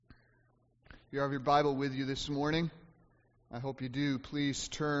If you have your Bible with you this morning, I hope you do. Please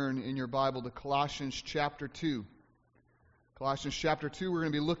turn in your Bible to Colossians chapter 2. Colossians chapter 2, we're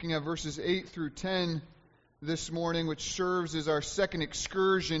going to be looking at verses 8 through 10 this morning, which serves as our second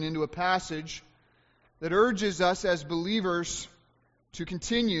excursion into a passage that urges us as believers to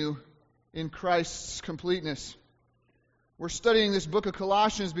continue in Christ's completeness. We're studying this book of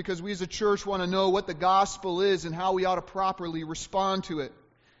Colossians because we as a church want to know what the gospel is and how we ought to properly respond to it.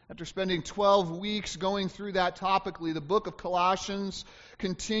 After spending 12 weeks going through that topically, the book of Colossians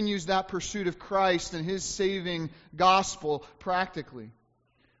continues that pursuit of Christ and His saving gospel practically.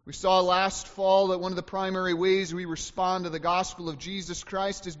 We saw last fall that one of the primary ways we respond to the gospel of Jesus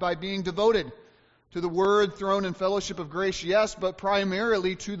Christ is by being devoted to the Word, throne, and fellowship of grace, yes, but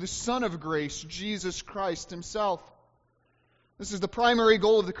primarily to the Son of grace, Jesus Christ Himself. This is the primary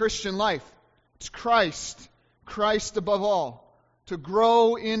goal of the Christian life. It's Christ, Christ above all. To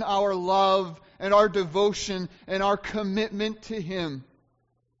grow in our love and our devotion and our commitment to Him.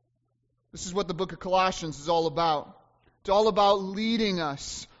 This is what the book of Colossians is all about. It's all about leading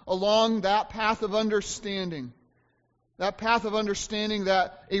us along that path of understanding. That path of understanding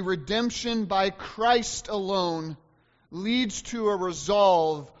that a redemption by Christ alone leads to a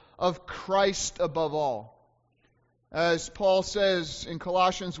resolve of Christ above all. As Paul says in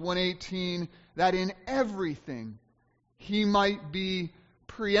Colossians 1:18, that in everything He might be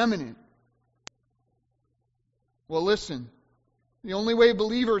preeminent. Well, listen. The only way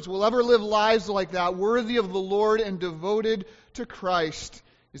believers will ever live lives like that, worthy of the Lord and devoted to Christ,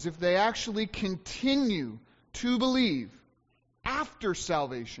 is if they actually continue to believe after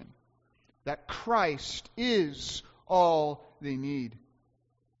salvation that Christ is all they need.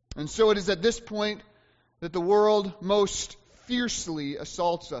 And so it is at this point that the world most fiercely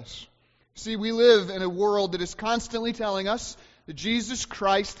assaults us. See, we live in a world that is constantly telling us that Jesus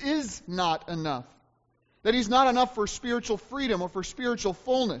Christ is not enough. That He's not enough for spiritual freedom or for spiritual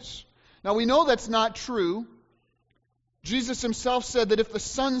fullness. Now we know that's not true. Jesus Himself said that if the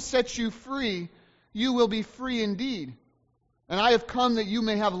Son sets you free, you will be free indeed. And I have come that you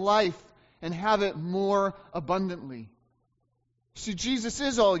may have life and have it more abundantly. See, Jesus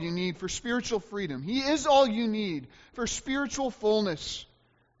is all you need for spiritual freedom. He is all you need for spiritual fullness.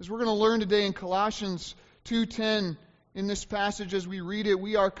 As we're going to learn today in Colossians 2:10, in this passage as we read it,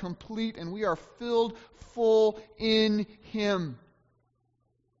 we are complete and we are filled full in Him.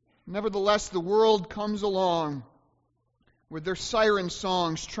 Nevertheless, the world comes along with their siren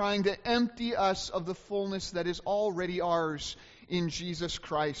songs trying to empty us of the fullness that is already ours in Jesus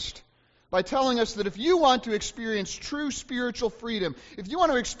Christ. By telling us that if you want to experience true spiritual freedom, if you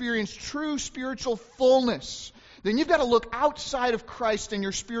want to experience true spiritual fullness, then you've got to look outside of Christ and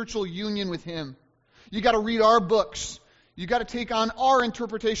your spiritual union with Him. You've got to read our books. You've got to take on our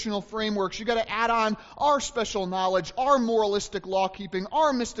interpretational frameworks. You've got to add on our special knowledge, our moralistic law-keeping,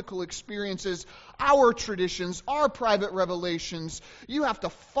 our mystical experiences, our traditions, our private revelations. You have to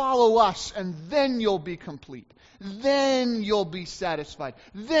follow us, and then you'll be complete. Then you'll be satisfied.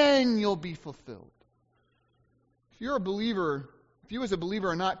 Then you'll be fulfilled. If you're a believer, if you as a believer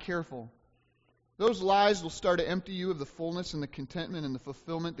are not careful, those lies will start to empty you of the fullness and the contentment and the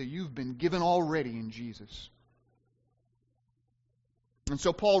fulfillment that you've been given already in Jesus. And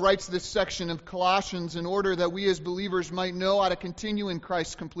so Paul writes this section of Colossians in order that we as believers might know how to continue in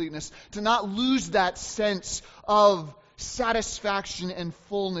Christ's completeness, to not lose that sense of satisfaction and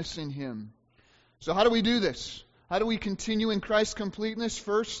fullness in Him. So how do we do this? How do we continue in Christ's completeness?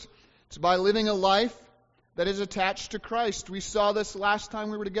 First, it's by living a life that is attached to Christ. We saw this last time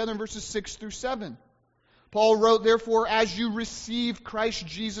we were together in verses 6 through 7. Paul wrote, therefore, as you receive Christ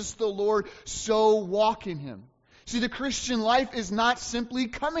Jesus the Lord, so walk in Him. See, the Christian life is not simply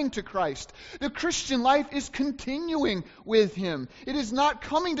coming to Christ. The Christian life is continuing with Him. It is not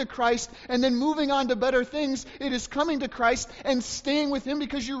coming to Christ and then moving on to better things. It is coming to Christ and staying with Him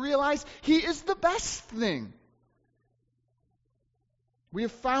because you realize He is the best thing. We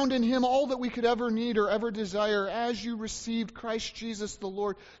have found in Him all that we could ever need or ever desire. As you received Christ Jesus the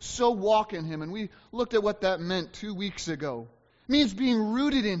Lord, so walk in Him. And we looked at what that meant 2 weeks ago. It means being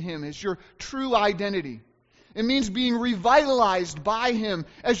rooted in Him as your true identity. It means being revitalized by Him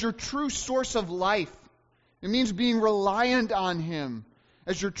as your true source of life. It means being reliant on Him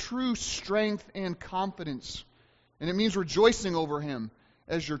as your true strength and confidence. And it means rejoicing over Him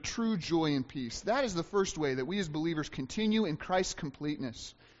as your true joy and peace. That is the first way that we as believers continue in Christ's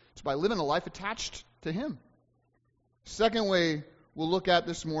completeness. It's by living a life attached to Him. Second way we'll look at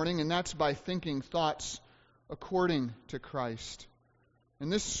this morning, and that's by thinking thoughts according to Christ. And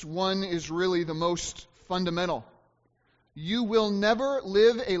this one is really the most fundamental. You will never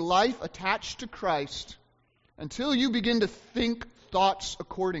live a life attached to Christ until you begin to think thoughts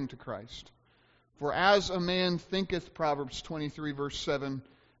according to Christ. For as a man thinketh, Proverbs 23 verse 7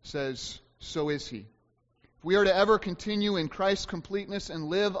 says, so is he. If we are to ever continue in Christ's completeness and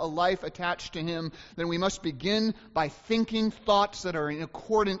live a life attached to Him, then we must begin by thinking thoughts that are in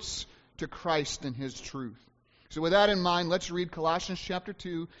accordance to Christ and His truth. So with that in mind, let's read Colossians chapter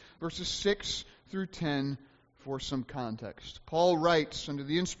 2, verses 6 through 10 for some context. Paul writes under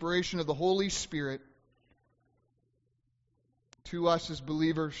the inspiration of the Holy Spirit to us as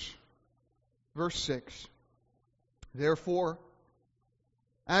believers, verse 6, therefore,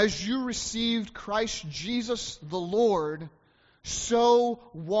 as you received Christ Jesus the Lord, so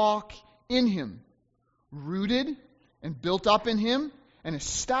walk in Him, rooted and built up in Him, and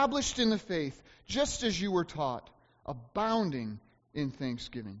established in the faith, just as you were taught, abounding in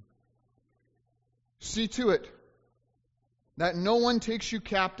thanksgiving. See to it that no one takes you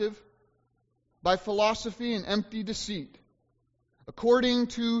captive by philosophy and empty deceit, according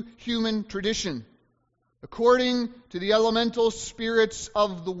to human tradition, according to the elemental spirits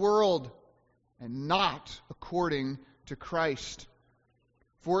of the world, and not according to Christ.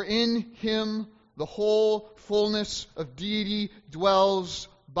 For in Him the whole fullness of deity dwells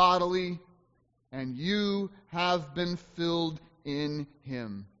bodily, and you have been filled in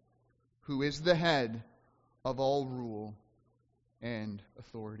Him, who is the head of all rule and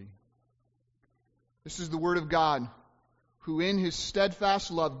authority. This is the Word of God, who in His steadfast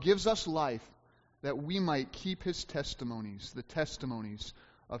love gives us life, that we might keep His testimonies, the testimonies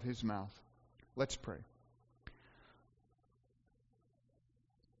of His mouth. Let's pray.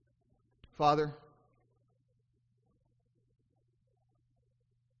 Father,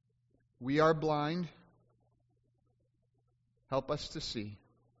 we are blind. Help us to see.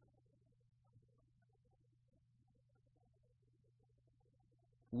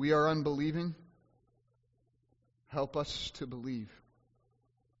 We are unbelieving. Help us to believe.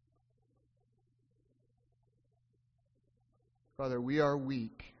 Father, we are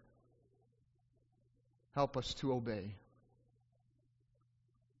weak. Help us to obey.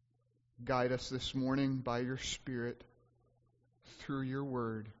 Guide us this morning by your Spirit through your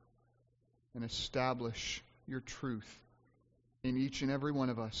word, and establish your truth in each and every one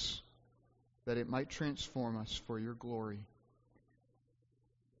of us, that it might transform us for your glory.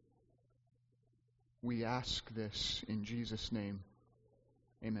 We ask this in Jesus' name.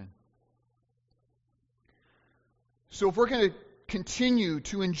 Amen. So if we're going to continue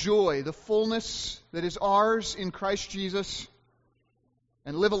to enjoy the fullness that is ours in Christ Jesus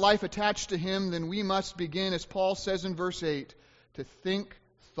and live a life attached to Him, then we must begin, as Paul says in verse 8, to think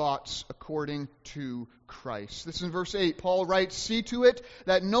thoughts according to Christ. This is in verse 8. Paul writes, see to it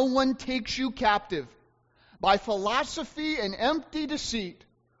that no one takes you captive by philosophy and empty deceit,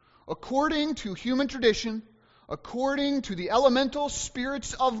 according to human tradition, according to the elemental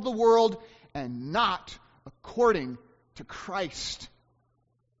spirits of the world, and not according to Christ.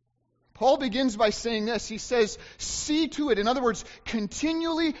 Paul begins by saying this. He says, see to it. In other words,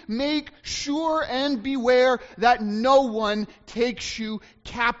 continually make sure and beware that no one takes you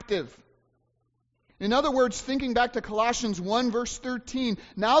captive. In other words, thinking back to Colossians 1 verse 13,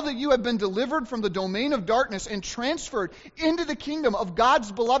 now that you have been delivered from the domain of darkness and transferred into the kingdom of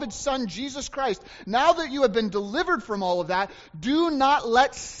God's beloved Son, Jesus Christ, now that you have been delivered from all of that, do not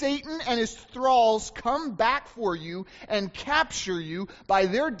let Satan and his thralls come back for you and capture you by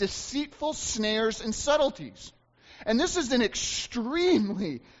their deceitful snares and subtleties. And this is an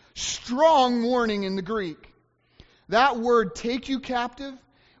extremely strong warning in the Greek. That word, take you captive,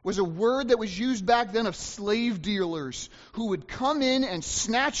 was a word that was used back then of slave dealers who would come in and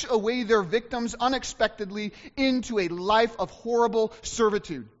snatch away their victims unexpectedly into a life of horrible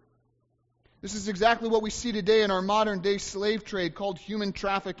servitude. This is exactly what we see today in our modern day slave trade called human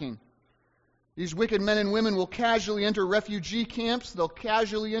trafficking. These wicked men and women will casually enter refugee camps. They'll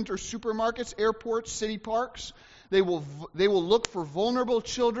casually enter supermarkets, airports, city parks. They will look for vulnerable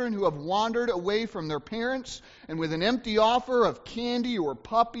children who have wandered away from their parents, and with an empty offer of candy or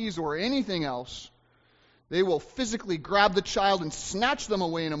puppies or anything else, they will physically grab the child and snatch them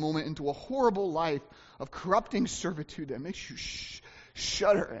away in a moment into a horrible life of corrupting servitude that makes you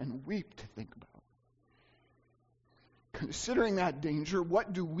shudder and weep to think about. Considering that danger,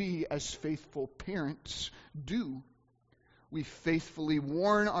 what do we as faithful parents do? We faithfully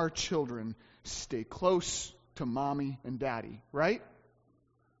warn our children, stay close to mommy and daddy, right?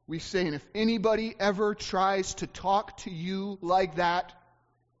 We say, and if anybody ever tries to talk to you like that,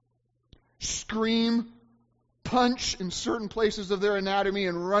 scream, punch in certain places of their anatomy,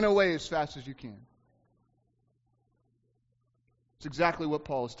 and run away as fast as you can. It's exactly what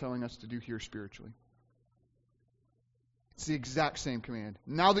Paul is telling us to do here spiritually. It's the exact same command.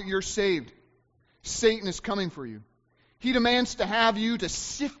 Now that you're saved, Satan is coming for you. He demands to have you, to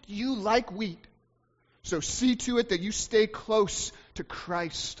sift you like wheat. So see to it that you stay close to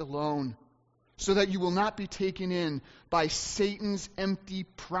Christ alone, so that you will not be taken in by Satan's empty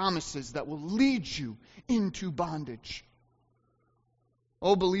promises that will lead you into bondage.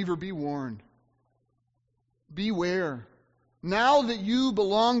 Oh, believer, be warned. Beware. Now that you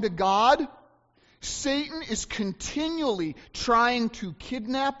belong to God, Satan is continually trying to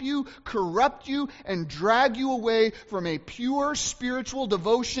kidnap you, corrupt you, and drag you away from a pure spiritual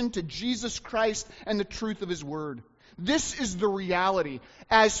devotion to Jesus Christ and the truth of His Word. This is the reality.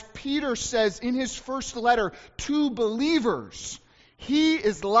 As Peter says in his first letter to believers, he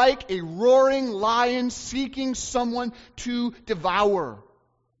is like a roaring lion seeking someone to devour.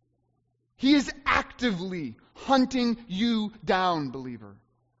 He is actively hunting you down, believer.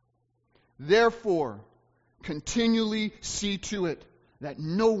 Therefore, continually see to it that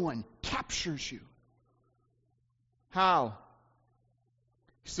no one captures you. How?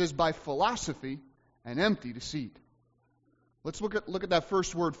 He says by philosophy and empty deceit. Let's look at that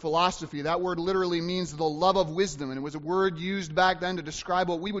first word, philosophy. That word literally means the love of wisdom, and it was a word used back then to describe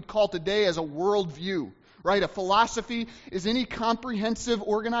what we would call today as a worldview. Right? A philosophy is any comprehensive,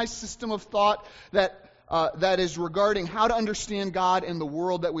 organized system of thought that is regarding how to understand God and the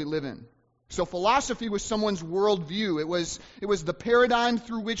world that we live in. So philosophy was someone's worldview. It was the paradigm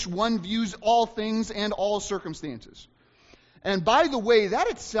through which one views all things and all circumstances. And by the way, that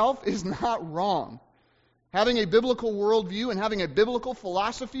itself is not wrong. Having a biblical worldview and having a biblical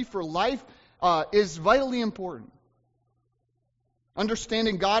philosophy for life is vitally important.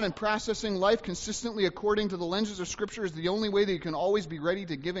 Understanding God and processing life consistently according to the lenses of Scripture is the only way that you can always be ready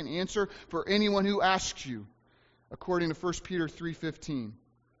to give an answer for anyone who asks you, according to 1 Peter 3:15.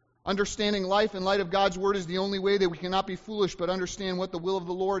 Understanding life in light of God's Word is the only way that we cannot be foolish but understand what the will of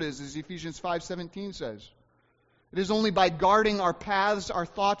the Lord is, as Ephesians 5:17 says. It is only by guarding our paths, our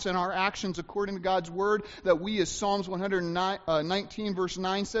thoughts, and our actions according to God's Word that we, as Psalms 119 verse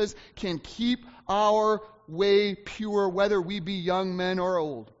 9 says, can keep our way pure, whether we be young men or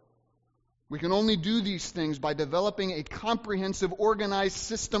old. We can only do these things by developing a comprehensive, organized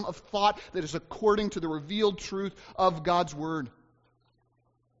system of thought that is according to the revealed truth of God's Word.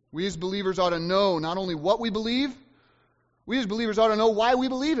 We as believers ought to know not only what we believe, we as believers ought to know why we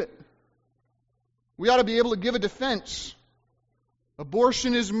believe it. We ought to be able to give a defense.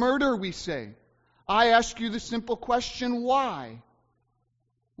 Abortion is murder, we say. I ask you the simple question, why?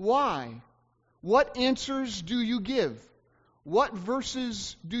 Why? What answers do you give? What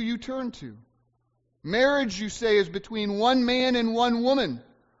verses do you turn to? Marriage, you say, is between one man and one woman.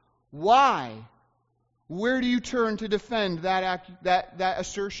 Why? Where do you turn to defend that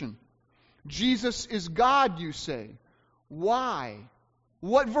assertion? Jesus is God, you say. Why?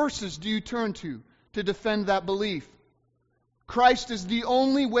 What verses do you turn to defend that belief? Christ is the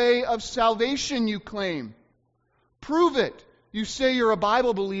only way of salvation, you claim. Prove it. You say you're a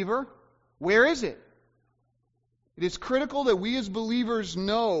Bible believer. Where is it? It is critical that we as believers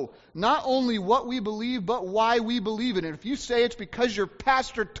know not only what we believe, but why we believe it. And if you say it's because your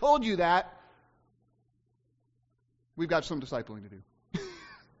pastor told you that, we've got some discipling to do.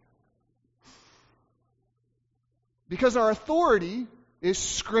 Because our authority is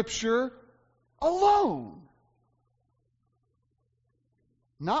Scripture alone.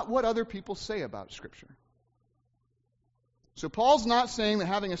 Not what other people say about Scripture. So Paul's not saying that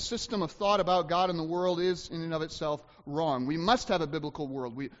having a system of thought about God and the world is in and of itself wrong. We must have a biblical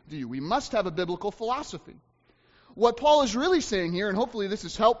worldview. We must have a biblical philosophy. What Paul is really saying here, and hopefully this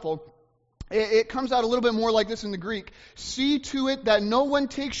is helpful, it comes out a little bit more like this in the Greek. See to it that no one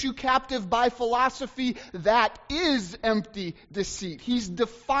takes you captive by philosophy that is empty deceit. He's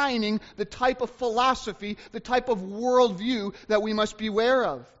defining the type of philosophy, the type of worldview that we must beware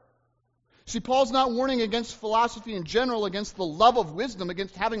of. See, Paul's not warning against philosophy in general, against the love of wisdom,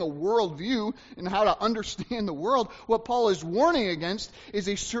 against having a worldview and how to understand the world. What Paul is warning against is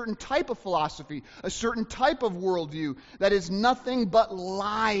a certain type of philosophy, a certain type of worldview that is nothing but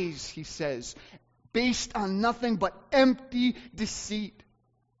lies, he says, based on nothing but empty deceit.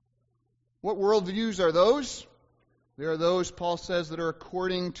 What worldviews are those? They are those, Paul says, that are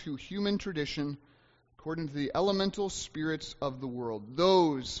according to human tradition, according to the elemental spirits of the world.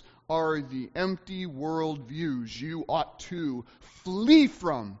 Those are the empty worldviews you ought to flee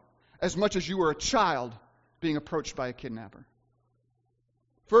from as much as you were a child being approached by a kidnapper.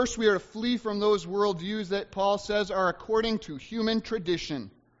 First, we are to flee from those worldviews that Paul says are according to human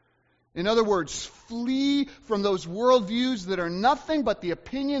tradition. In other words, flee from those worldviews that are nothing but the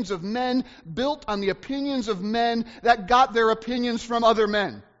opinions of men, built on the opinions of men that got their opinions from other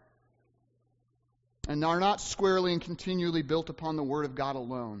men, and are not squarely and continually built upon the Word of God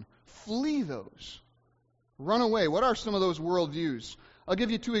alone. Flee those. Run away. What are some of those worldviews? I'll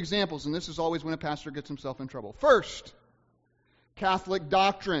give you 2 examples, and this is always when a pastor gets himself in trouble. First, Catholic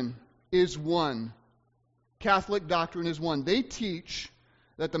doctrine is one. Catholic doctrine is one. They teach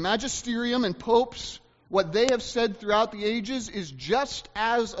that the magisterium and popes, what they have said throughout the ages, is just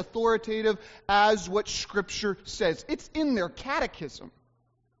as authoritative as what Scripture says. It's in their catechism.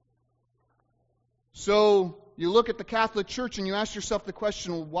 So you look at the Catholic Church and you ask yourself the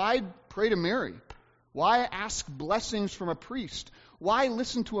question, well, why pray to Mary? Why ask blessings from a priest? Why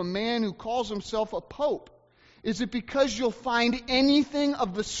listen to a man who calls himself a pope? Is it because you'll find anything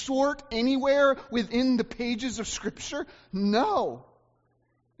of the sort anywhere within the pages of Scripture? No.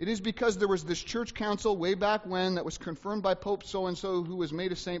 It is because there was this church council way back when that was confirmed by Pope so-and-so who was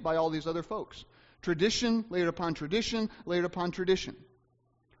made a saint by all these other folks. Tradition laid upon tradition, laid upon tradition.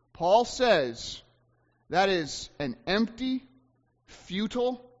 Paul says that is an empty,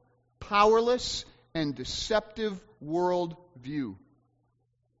 futile, powerless, and deceptive world view.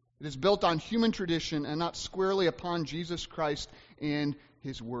 It is built on human tradition and not squarely upon Jesus Christ and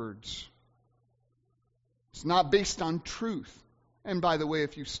His words. It's not based on truth. And by the way,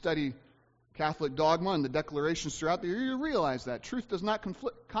 if you study Catholic dogma and the declarations throughout the year, you realize that truth does not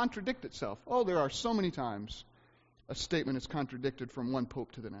contradict itself. Oh, there are so many times a statement is contradicted from one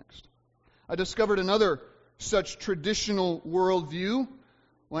pope to the next. I discovered another such traditional worldview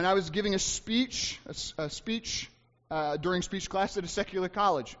when I was giving a speech during speech class at a secular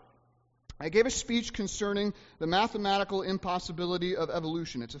college. I gave a speech concerning the mathematical impossibility of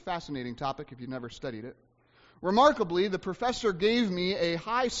evolution. It's a fascinating topic if you've never studied it. Remarkably, the professor gave me a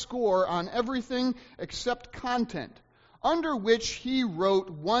high score on everything except content, under which he wrote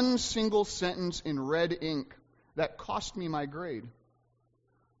one single sentence in red ink that cost me my grade.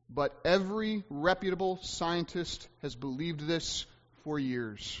 But every reputable scientist has believed this for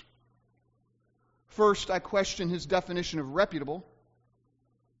years. First, I question his definition of reputable.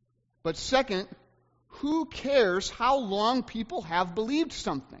 But second, who cares how long people have believed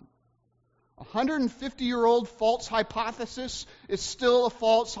something? A 150-year-old false hypothesis is still a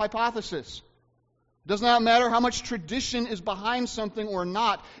false hypothesis. It does not matter how much tradition is behind something or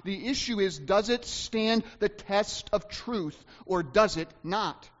not. The issue is, does it stand the test of truth or does it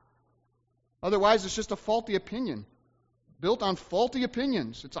not? Otherwise, it's just a faulty opinion, built on faulty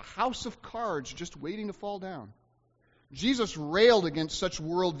opinions. It's a house of cards just waiting to fall down. Jesus railed against such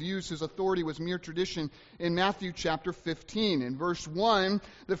worldviews. His authority was mere tradition in Matthew chapter 15. In verse 1,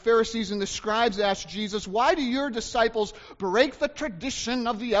 the Pharisees and the scribes asked Jesus, "Why do your disciples break the tradition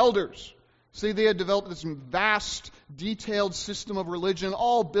of the elders?" See, they had developed this vast, detailed system of religion,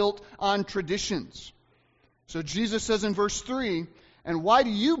 all built on traditions. So Jesus says in verse 3, "And why do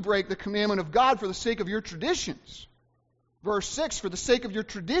you break the commandment of God for the sake of your traditions?" Verse 6, "For the sake of your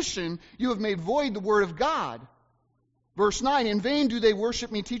tradition, you have made void the word of God." Verse 9, "In vain do they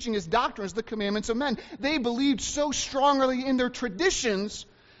worship me, teaching as doctrines the commandments of men." They believed so strongly in their traditions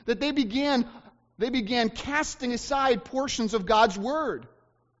that they began casting aside portions of God's word.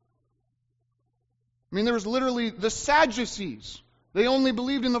 I mean, there was literally the Sadducees. They only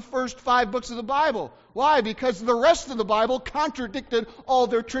believed in the first 5 books of the Bible. Why? Because the rest of the Bible contradicted all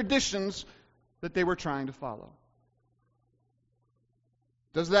their traditions that they were trying to follow.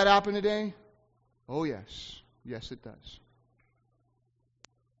 Does that happen today? Oh, yes. Yes, it does.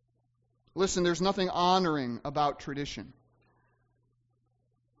 Listen, there's nothing honoring about tradition.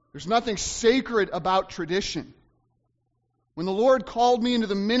 There's nothing sacred about tradition. When the Lord called me into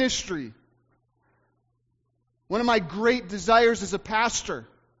the ministry, one of my great desires as a pastor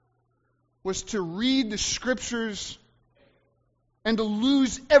was to read the Scriptures and to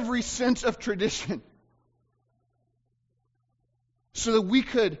lose every sense of tradition so that we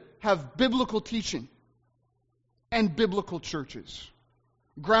could have biblical teaching and biblical churches,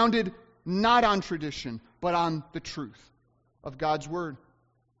 grounded not on tradition, but on the truth of God's Word.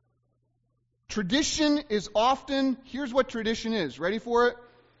 Tradition is often, here's what tradition is. Ready for it?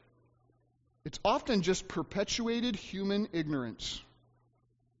 It's often just perpetuated human ignorance.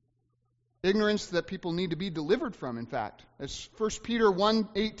 Ignorance that people need to be delivered from, in fact. As 1 Peter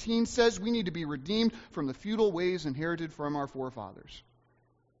 1:18 says, we need to be redeemed from the futile ways inherited from our forefathers.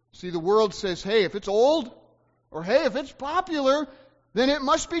 See, the world says, hey, if it's old, or hey, if it's popular, then it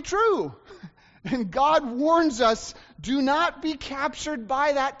must be true. And God warns us, do not be captured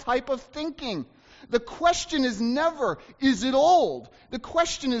by that type of thinking. The question is never, is it old? The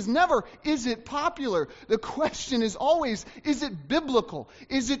question is never, is it popular? The question is always, is it biblical?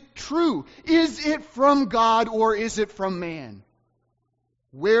 Is it true? Is it from God or is it from man?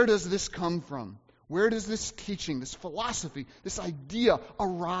 Where does this come from? Where does this teaching, this philosophy, this idea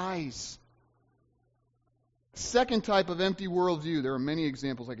arise? Second type of empty worldview, there are many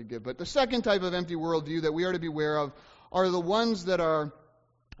examples I could give, but the second type of empty worldview that we are to beware of are the ones that are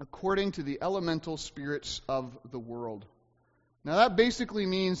according to the elemental spirits of the world. Now that basically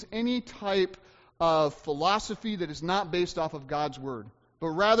means any type of philosophy that is not based off of God's Word, but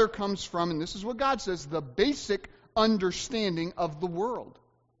rather comes from, and this is what God says, the basic understanding of the world.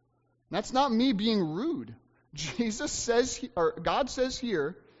 That's not me being rude. God says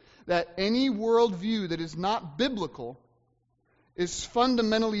here that any worldview that is not biblical is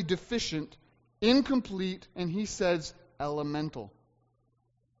fundamentally deficient, incomplete, and he says elemental.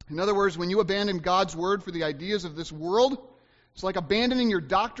 In other words, when you abandon God's Word for the ideas of this world, it's like abandoning your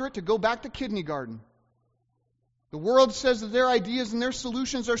doctorate to go back to kindergarten. The world says that their ideas and their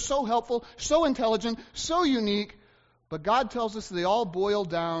solutions are so helpful, so intelligent, so unique, but God tells us they all boil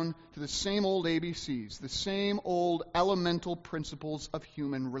down to the same old ABCs, the same old elemental principles of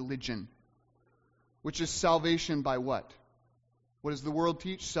human religion, which is salvation by what? What does the world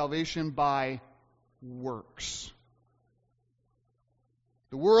teach? Salvation by works.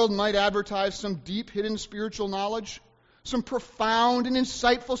 The world might advertise some deep hidden spiritual knowledge, some profound and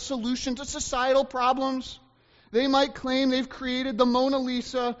insightful solution to societal problems. They might claim they've created the Mona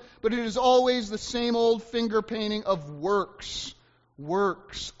Lisa, but it is always the same old finger painting of works.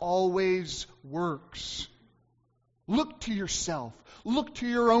 Works, always works. Look to yourself. Look to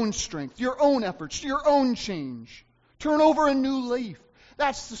your own strength, your own efforts, your own change. Turn over a new leaf.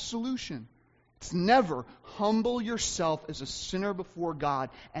 That's the solution. It's never humble yourself as a sinner before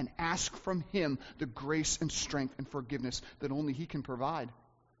God and ask from Him the grace and strength and forgiveness that only He can provide.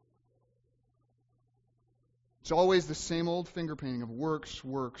 It's always the same old finger painting of works,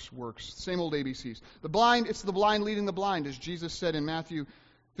 works, works. Same old ABCs. It's the blind leading the blind, as Jesus said in Matthew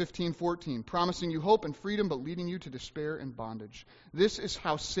 15:14, promising you hope and freedom, but leading you to despair and bondage. This is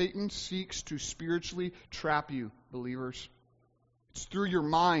how Satan seeks to spiritually trap you, believers. It's through your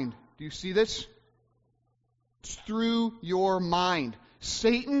mind. Do you see this? It's through your mind.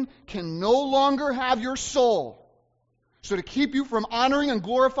 Satan can no longer have your soul. So to keep you from honoring and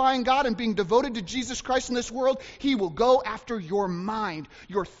glorifying God and being devoted to Jesus Christ in this world, he will go after your mind,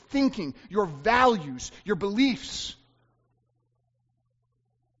 your thinking, your values, your beliefs.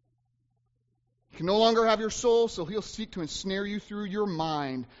 He can no longer have your soul, so he'll seek to ensnare you through your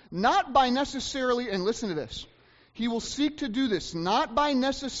mind. Not by necessarily, and listen to this, he will seek to do this not by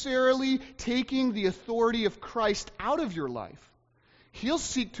necessarily taking the authority of Christ out of your life. He'll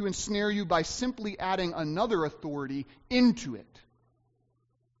seek to ensnare you by simply adding another authority into it.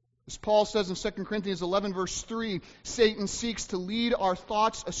 As Paul says in 2 Corinthians 11, verse 3, Satan seeks to lead our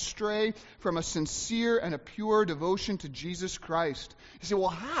thoughts astray from a sincere and a pure devotion to Jesus Christ. You say, well,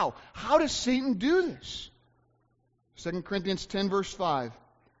 how? How does Satan do this? 2 Corinthians 10, verse 5,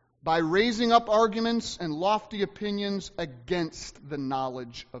 by raising up arguments and lofty opinions against the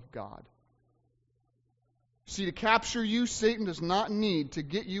knowledge of God. See, to capture you, Satan does not need to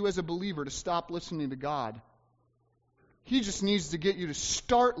get you as a believer to stop listening to God. He just needs to get you to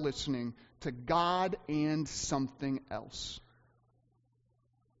start listening to God and something else.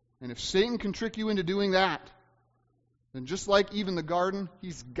 And if Satan can trick you into doing that, then just like Eve in the garden,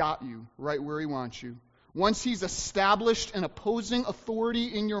 he's got you right where he wants you. Once he's established an opposing authority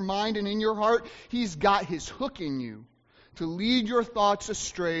in your mind and in your heart, he's got his hook in you to lead your thoughts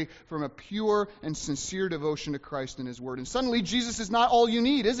astray from a pure and sincere devotion to Christ and His Word. And suddenly Jesus is not all you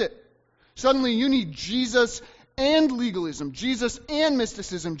need, is it? Suddenly you need Jesus and legalism, Jesus and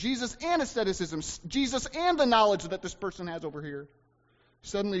mysticism, Jesus and asceticism, Jesus and the knowledge that this person has over here.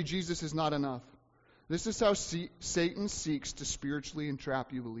 Suddenly Jesus is not enough. This is how Satan seeks to spiritually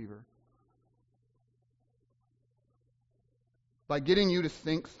entrap you, believer. By getting you to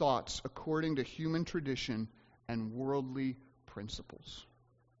think thoughts according to human tradition and worldly principles.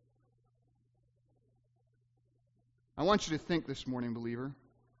 I want you to think this morning, believer.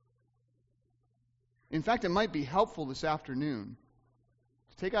 In fact, it might be helpful this afternoon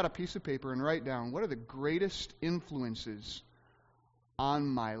to take out a piece of paper and write down, what are the greatest influences on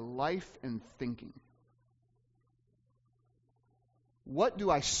my life and thinking? What do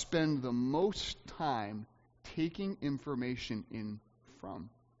I spend the most time taking information in from?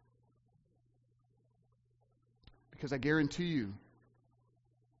 Because I guarantee you,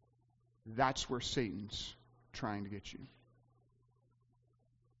 that's where Satan's trying to get you.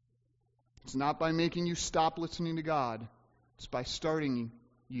 It's not by making you stop listening to God. It's by starting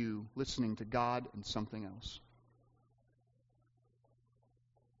you listening to God and something else.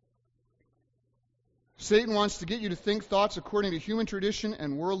 Satan wants to get you to think thoughts according to human tradition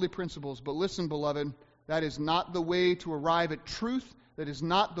and worldly principles. But listen, beloved, that is not the way to arrive at truth. That is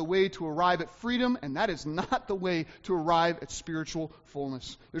not the way to arrive at freedom. And that is not the way to arrive at spiritual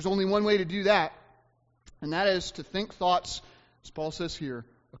fullness. There's only one way to do that. And that is to think thoughts, as Paul says here,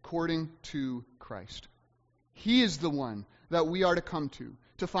 according to Christ. He is the one that we are to come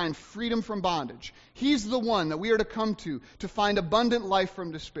to find freedom from bondage. He's the one that we are to come to find abundant life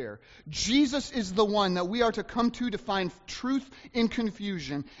from despair. Jesus is the one that we are to come to find truth in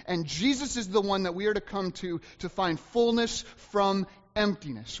confusion. And Jesus is the one that we are to come to find fullness from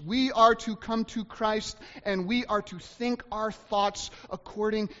emptiness. We are to come to Christ, and we are to think our thoughts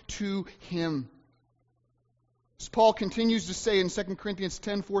according to Him. As Paul continues to say in 2 Corinthians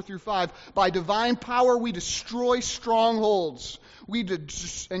 10, 4 through 5, by divine power we destroy strongholds.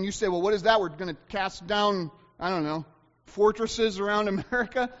 And you say, well, what is that? We're going to cast down, I don't know, fortresses around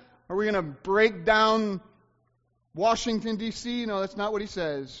America? Are we going to break down Washington, D.C.? No, that's not what he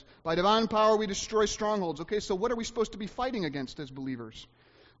says. By divine power we destroy strongholds. Okay, so what are we supposed to be fighting against as believers?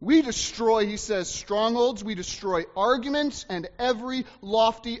 We destroy, he says, strongholds. We destroy arguments and every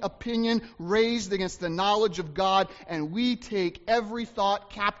lofty opinion raised against the knowledge of God. And we take every thought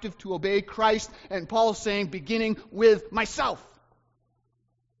captive to obey Christ. And Paul is saying, beginning with myself.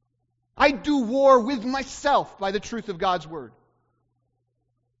 I do war with myself by the truth of God's Word.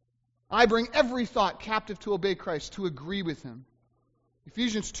 I bring every thought captive to obey Christ, to agree with Him.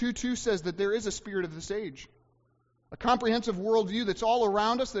 Ephesians 2:2 says that there is a spirit of this age. A comprehensive worldview that's all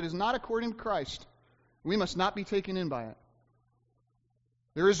around us that is not according to Christ. We must not be taken in by it.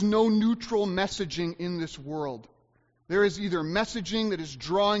 There is no neutral messaging in this world. There is either messaging that is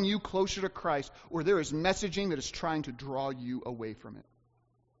drawing you closer to Christ, or there is messaging that is trying to draw you away from it.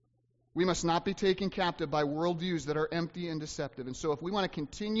 We must not be taken captive by worldviews that are empty and deceptive. And so if we want to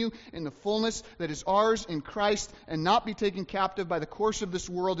continue in the fullness that is ours in Christ and not be taken captive by the course of this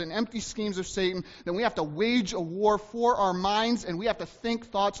world and empty schemes of Satan, then we have to wage a war for our minds, and we have to think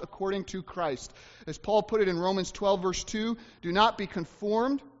thoughts according to Christ. As Paul put it in Romans 12, verse 2, do not be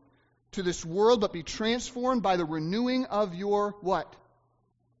conformed to this world, but be transformed by the renewing of your what?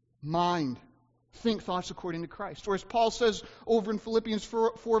 Mind. Think thoughts according to Christ. Or as Paul says over in Philippians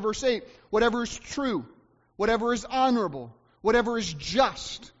 4 verse 8, whatever is true, whatever is honorable, whatever is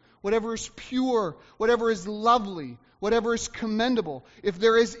just, whatever is pure, whatever is lovely, whatever is commendable, if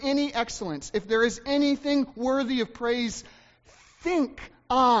there is any excellence, if there is anything worthy of praise, think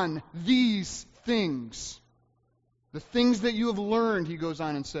on these things. The things that you have learned, he goes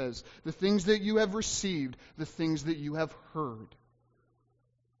on and says, the things that you have received, the things that you have heard.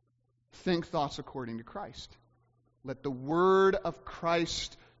 Think thoughts according to Christ. Let the word of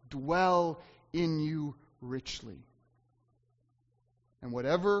Christ dwell in you richly. And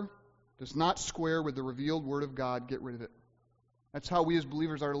whatever does not square with the revealed word of God, get rid of it. That's how we as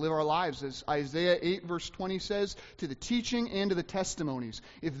believers are to live our lives. As Isaiah 8 verse 20 says, to the teaching and to the testimonies.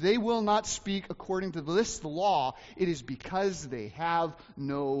 If they will not speak according to this, the law, it is because they have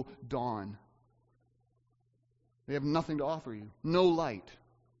no dawn. They have nothing to offer you. No light.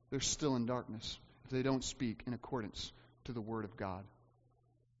 They're still in darkness if they don't speak in accordance to the Word of God.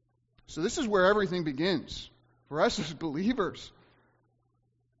 So this is where everything begins for us as believers.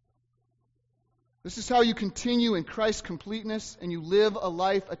 This is how you continue in Christ's completeness and you live a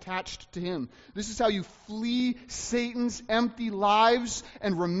life attached to Him. This is how you flee Satan's empty lives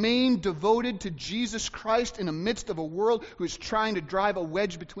and remain devoted to Jesus Christ in the midst of a world who is trying to drive a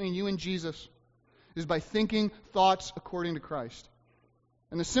wedge between you and Jesus. Is by thinking thoughts according to Christ.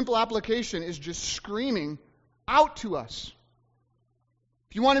 And the simple application is just screaming out to us.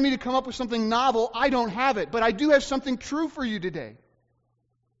 If you wanted me to come up with something novel, I don't have it, but I do have something true for you today.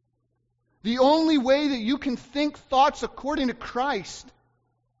 The only way that you can think thoughts according to Christ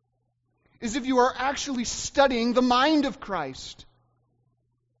is if you are actually studying the mind of Christ.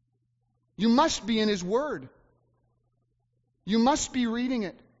 You must be in His Word. You must be reading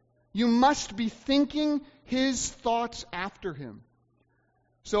it. You must be thinking His thoughts after Him.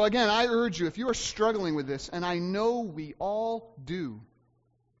 So again, I urge you, if you are struggling with this, and I know we all do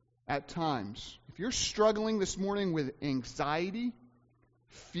at times, if you're struggling this morning with anxiety,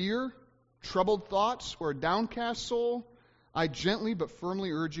 fear, troubled thoughts, or a downcast soul, I gently but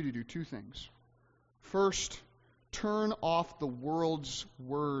firmly urge you to do two things. First, turn off the world's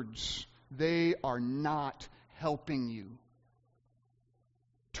words. They are not helping you.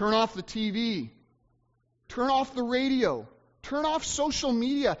 Turn off the TV. Turn off the radio. Turn off social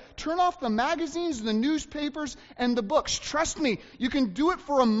media. Turn off the magazines, the newspapers, and the books. Trust me, you can do it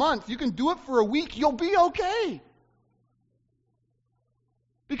for a month. You can do it for a week. You'll be okay.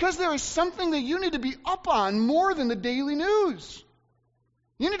 Because there is something that you need to be up on more than the daily news.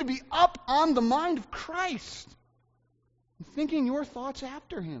 You need to be up on the mind of Christ and thinking your thoughts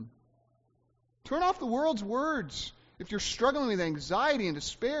after Him. Turn off the world's words if you're struggling with anxiety and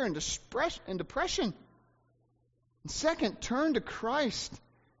despair and depression. And second, turn to Christ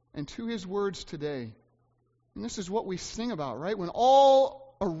and to His words today. And this is what we sing about, right? When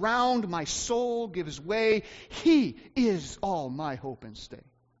all around my soul gives way, He is all my hope and stay.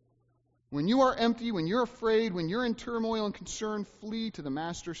 When you are empty, when you're afraid, when you're in turmoil and concern, flee to the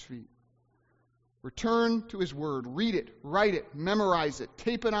Master's feet. Return to His Word. Read it, write it, memorize it,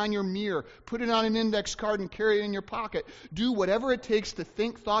 tape it on your mirror, put it on an index card and carry it in your pocket. Do whatever it takes to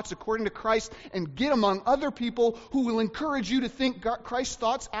think thoughts according to Christ and get among other people who will encourage you to think Christ's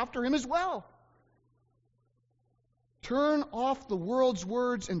thoughts after Him as well. Turn off the world's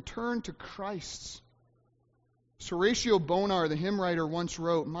words and turn to Christ's. Horatio Bonar, the hymn writer, once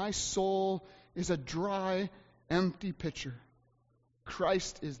wrote, "My soul is a dry, empty pitcher.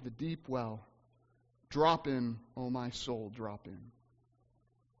 Christ is the deep well. Drop in, O my soul, drop in."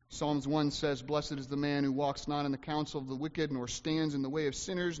 Psalms 1 says, "Blessed is the man who walks not in the counsel of the wicked, nor stands in the way of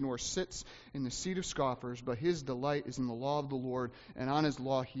sinners, nor sits in the seat of scoffers, but his delight is in the law of the Lord, and on His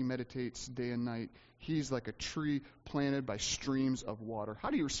law he meditates day and night. He's like a tree planted by streams of water." How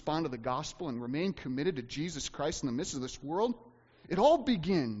do you respond to the gospel and remain committed to Jesus Christ in the midst of this world? It all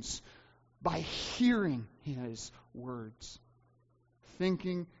begins by hearing His words,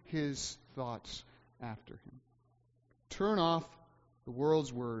 thinking His thoughts after Him. Turn off the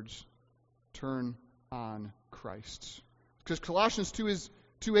world's words, turn on Christ's. Because Colossians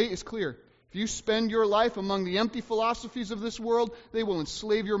 2:8 is clear. If you spend your life among the empty philosophies of this world, they will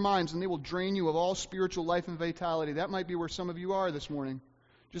enslave your minds and they will drain you of all spiritual life and vitality. That might be where some of you are this morning.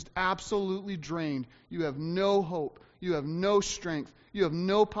 Just absolutely drained. You have no hope. You have no strength. You have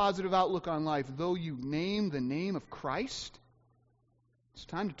no positive outlook on life, though you name the name of Christ. It's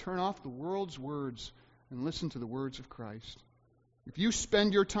time to turn off the world's words and listen to the words of Christ. If you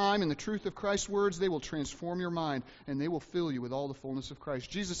spend your time in the truth of Christ's words, they will transform your mind and they will fill you with all the fullness of Christ.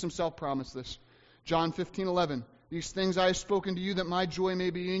 Jesus Himself promised this. John 15:11. "These things I have spoken to you, that my joy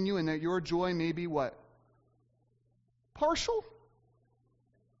may be in you, and that your joy may be" what? Partial?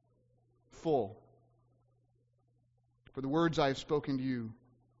 Full. "For the words I have spoken to you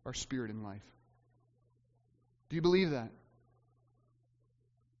are spirit and life." Do you believe that?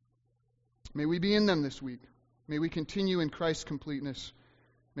 May we be in them this week. May we continue in Christ's completeness.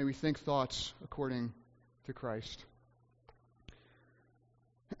 May we think thoughts according to Christ.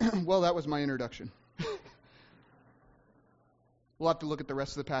 Well, that was my introduction. We'll have to look at the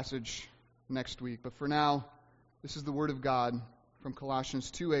rest of the passage next week. But for now, this is the Word of God from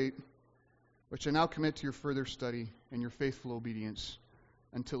Colossians 2:8, which I now commit to your further study and your faithful obedience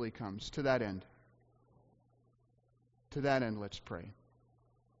until He comes. To that end, let's pray.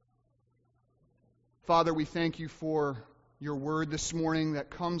 Father, we thank You for Your Word this morning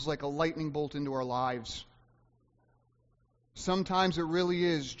that comes like a lightning bolt into our lives. Sometimes it really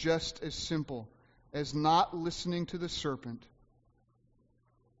is just as simple as not listening to the serpent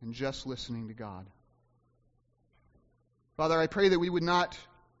and just listening to God. Father, I pray that we would not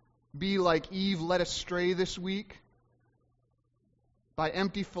be like Eve led astray this week by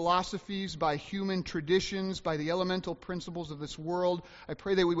empty philosophies, by human traditions, by the elemental principles of this world. I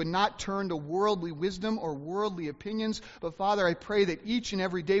pray that we would not turn to worldly wisdom or worldly opinions, but Father, I pray that each and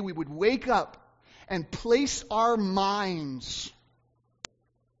every day we would wake up and place our minds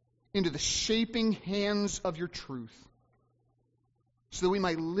into the shaping hands of Your truth, so that we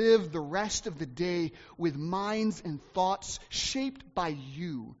might live the rest of the day with minds and thoughts shaped by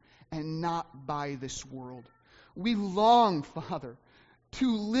You and not by this world. We long, Father,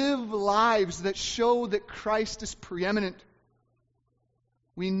 to live lives that show that Christ is preeminent.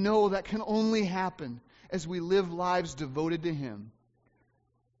 We know that can only happen as we live lives devoted to Him.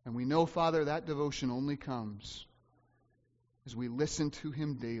 And we know, Father, that devotion only comes as we listen to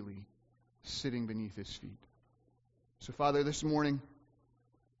Him daily, sitting beneath His feet. So, Father, this morning,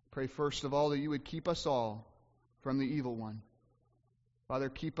 pray first of all that You would keep us all from the evil one. Father,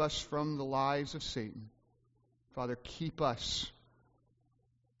 keep us from the lies of Satan. Father, keep us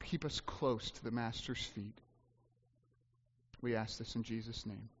close to the Master's feet. We ask this in Jesus'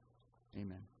 name. Amen.